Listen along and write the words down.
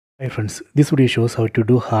Hi friends, this video shows how to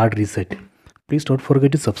do hard reset. Please don't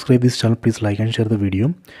forget to subscribe this channel. Please like and share the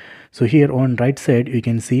video. So here on right side you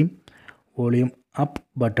can see volume up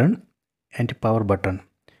button and power button.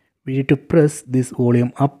 We need to press this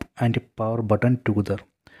volume up and power button together.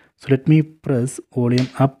 So let me press volume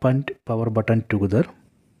up and power button together.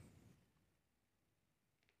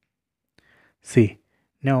 See,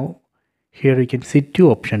 now here you can see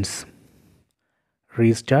two options: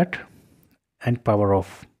 restart and power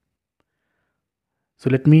off. So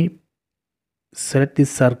let me select this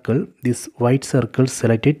circle, this white circle,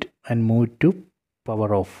 select it and move it to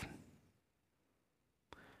power off.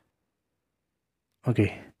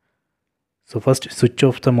 Okay, so first switch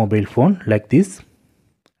off the mobile phone like this.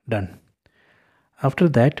 Done. After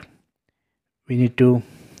that we need to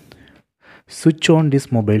switch on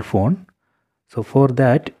this mobile phone. So for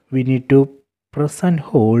that we need to press and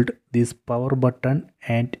hold this power button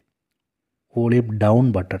and volume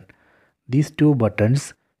down button. These two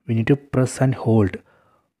buttons we need to press and hold,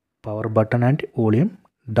 power button and volume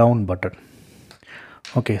down button.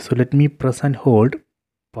 Okay, so let me press and hold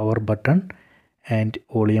power button and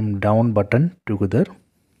volume down button together.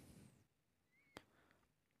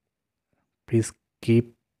 Please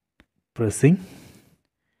keep pressing.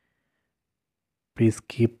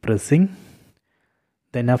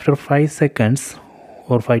 Then after 5 seconds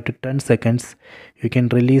or 5 to 10 seconds you can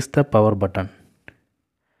release the power button.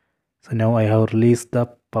 So now I have released the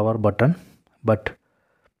power button, but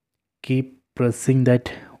keep pressing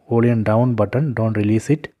that volume down button, don't release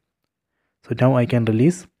it. So now I can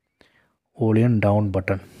release volume down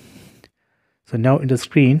button. So now in the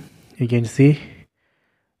screen you can see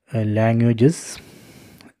languages.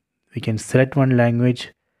 We can select one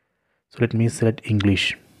language. So let me select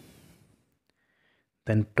English.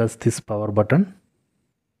 Then press this power button.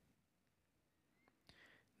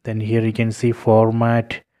 Then here you can see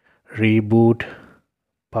format, reboot,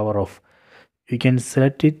 power off. You can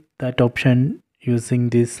select that option using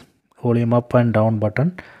this volume up and down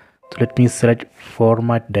button. So let me select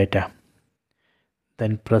format data.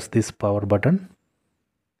 Then press this power button.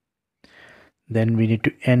 Then we need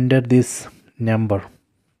to enter this number.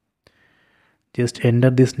 Just enter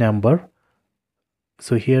this number.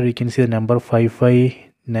 So here you can see the number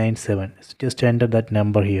 5597. So just enter that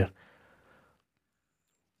number here.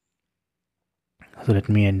 So let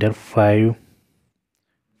me enter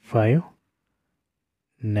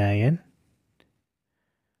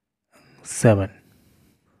 5597.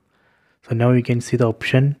 So now you can see the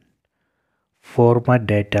option format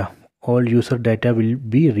data. All user data will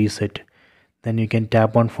be reset. Then you can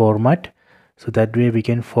tap on format. So that way we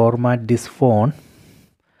can format this phone.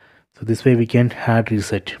 So this way we can hard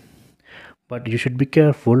reset. But you should be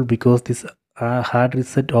careful because this hard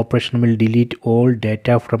reset operation will delete all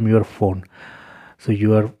data from your phone. So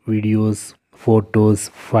your videos, photos,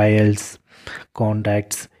 files,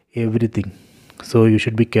 contacts, everything. So you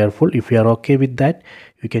should be careful. If you are okay with that,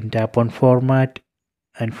 you can tap on format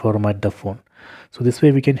and format the phone. So this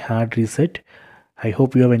way we can hard reset. I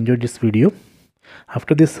hope you have enjoyed this video.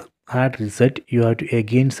 After this hard reset, you have to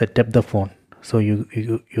again set up the phone. So you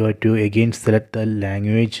have to again select the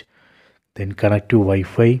language, then connect to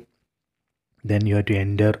Wi-Fi. Then you have to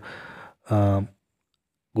enter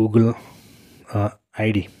Google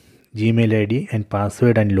ID, Gmail ID and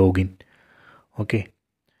password and login. Okay,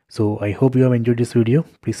 so I hope you have enjoyed this video.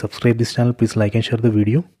 Please subscribe this channel. Please like and share the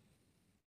video.